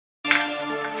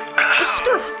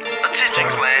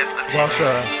What's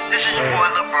up? This is your boy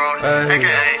Lil Bro,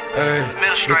 aka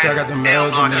Bitch, I got the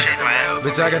males with me.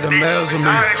 Bitch, I got the males with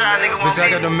me. Bitch, I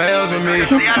got the males with me.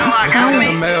 Bitch, I got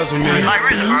the males with me.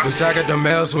 Bitch, I got the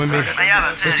males with me.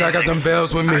 Bitch, I got them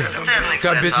bells with me.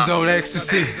 Got bitches on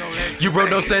ecstasy. You bro,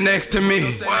 don't stand next to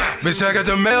me. Bitch, I got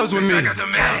the males with me.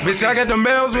 Bitch, I got the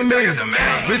males with me.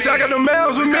 Bitch, I got the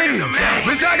males with me.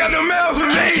 Bitch, I got the males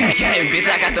with me. Bitch,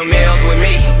 I got the males with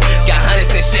me. Got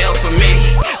hundreds and shells for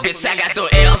me. Bitch, I got them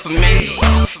L's for me.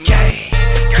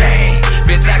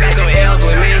 Bitch, I got them L's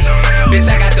with me. Bitch,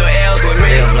 I got them L's with me.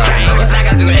 Bitch, I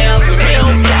got them L's with me.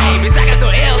 Bitch, I got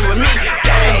them L's with me.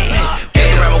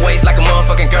 Pistol around my waist like a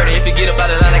motherfucking girdle. If you get up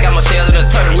out of line, I got my shell in a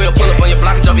turtle. We'll pull up on your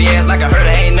block and jump your ass like a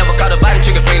herder. Ain't never caught a body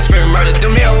trigger finger screaming murder.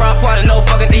 Them here raw party, no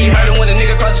fucking D heard him. When a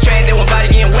nigga cross the track, then one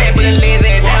body getting wet. But the legs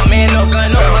ain't down, man, no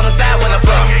gun, no homicide when I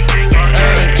fuck.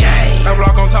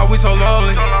 LBlock on top, we so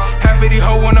lonely. Half of these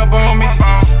hoes want up on me.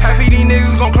 Half of these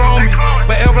niggas gon' clone me.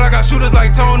 But LBlock got shooters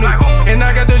like Tony. And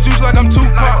I got the juice like I'm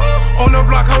Tupac. On the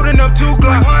block holding up 2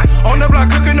 Glocks. On the block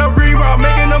cooking up reroute.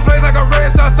 Making them plays like a red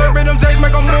sauce. Serving them J's,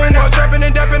 make them moonwalk. Trapping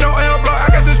and dapping on LBlock. I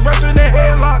got this Russian and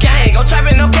headlock. Gang, go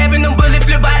trapping, no capping, them bullet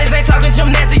flip bodies. Ain't talking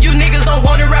gymnastics. You niggas don't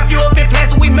wanna wrap you up in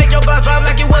plastic. We make your ball drop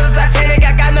like it was a Titanic.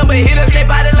 I got number hitters, K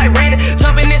body like Randy.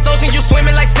 Jumping this ocean, you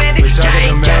swimming like Sandy. Bitch, I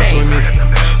got them bells with me.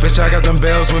 Bitch, I got them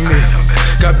bells with me.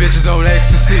 Got bitches on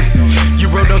ecstasy. You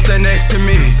bro, don't stand next to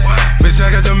me. Bitch, I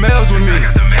got them males with me.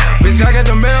 Bitch, I got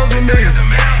them males with me.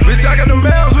 Bitch, I got them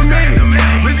males with me.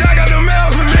 Bitch, I got them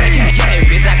males with me.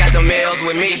 Bitch, I got them L's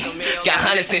with me. Got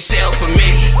hundreds and shells for me.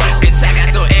 Bitch, I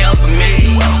got them L's for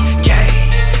me.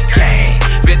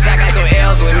 Bitch, I got them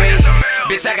L's with me.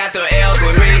 Bitch, I got them L's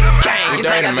with me. Bitch,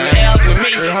 I got them L's with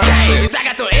me. Bitch, I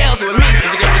got them L's with me.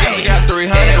 You got 300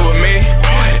 with me.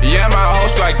 Yeah, my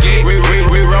host like geek. We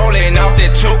rollin' off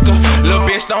that chuka. Lil'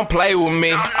 bitch, don't play with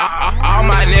me. All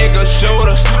my niggas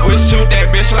shooters. We shoot that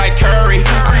bitch like Curry.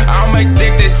 I'm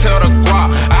addicted to the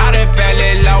guap. I done fell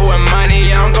in love with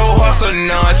money. I'm gon' hustle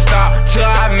non-stop till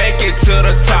I make it to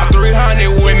the top.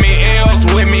 300 with me, L's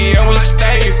with me, and we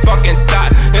stay fucking thot.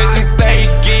 This thing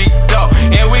geeked up,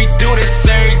 and we do this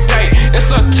every day. It's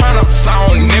a turn up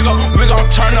song, nigga. We gon'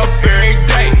 turn up every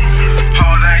day.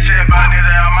 Hoes ain't shit about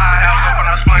neither of my house. Open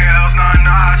up spling house, nothing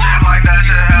to hide shit like that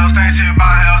shit else. Ain't shit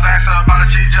about house, ain't stuff about it.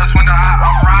 She just went to high.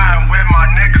 I'm riding with my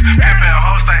niggas. Pimpin'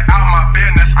 hoes, stay out my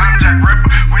business. I'm Jack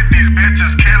Ripper with these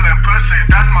bitches killing pussy.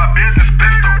 That's my business.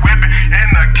 Pistol whipping in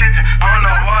the kitchen. On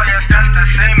the wall, yes, that's to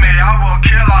see me. I will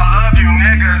kill, I love you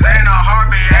niggas. Ain't no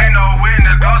heartbeat, ain't no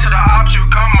witness. Go to the ops, you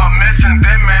come up missing.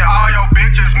 They made all your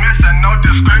bitches missing. No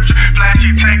description.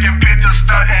 Flashy taking pictures,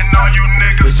 stunting on you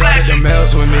niggas. Bitch, I got them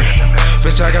bells with me.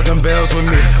 Bitch, I got them bells with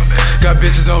me. Got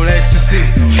bitches on ecstasy.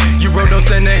 You bro, don't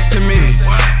stand next to me.